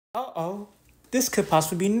Uh-oh, this could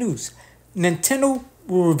possibly be news. Nintendo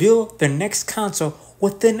will reveal their next console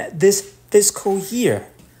within this fiscal year.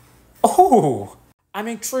 Oh, I'm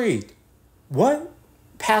intrigued. What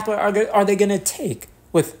pathway are they gonna take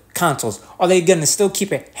with consoles? Are they gonna still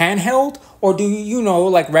keep it handheld, or do you know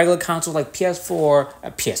like regular consoles like PS5,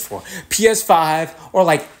 or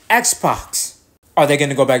like Xbox? Are they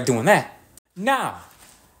gonna go back doing that? Now,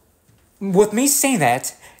 with me saying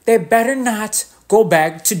that, they better not go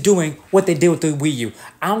back to doing what they did with the Wii U.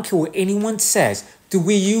 I don't care what anyone says. The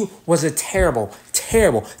Wii U was a terrible,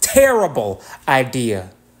 terrible, terrible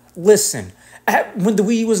idea. Listen, when the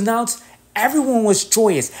Wii U was announced, everyone was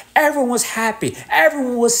joyous. Everyone was happy.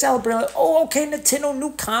 Everyone was celebrating. Like, oh, okay, Nintendo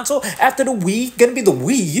new console after the Wii, gonna be the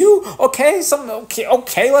Wii U. Okay,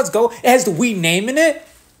 okay, let's go. It has the Wii name in it.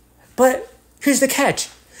 But here's the catch: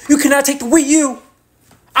 you cannot take the Wii U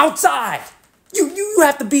outside. You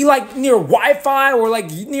have to be like near Wi-Fi or like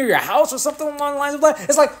near your house or something along the lines of that.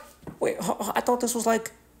 It's like, wait, I thought this was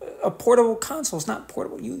like a portable console. It's not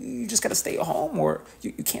portable. You just gotta stay at home, or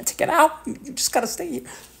you can't take it out. You just gotta stay here.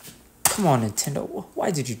 Come on, Nintendo.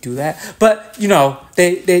 Why did you do that? But you know,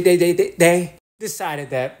 they decided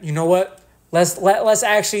that, you know what? Let's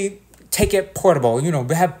actually take it portable. You know,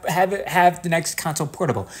 have the next console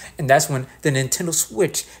portable, and that's when the Nintendo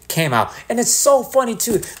Switch came out. And it's so funny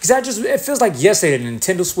too, because it feels like yesterday the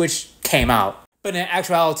Nintendo Switch came out, but in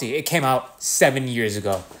actuality, it came out 7 years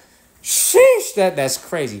ago. Sheesh, that's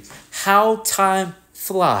crazy. How time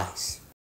flies.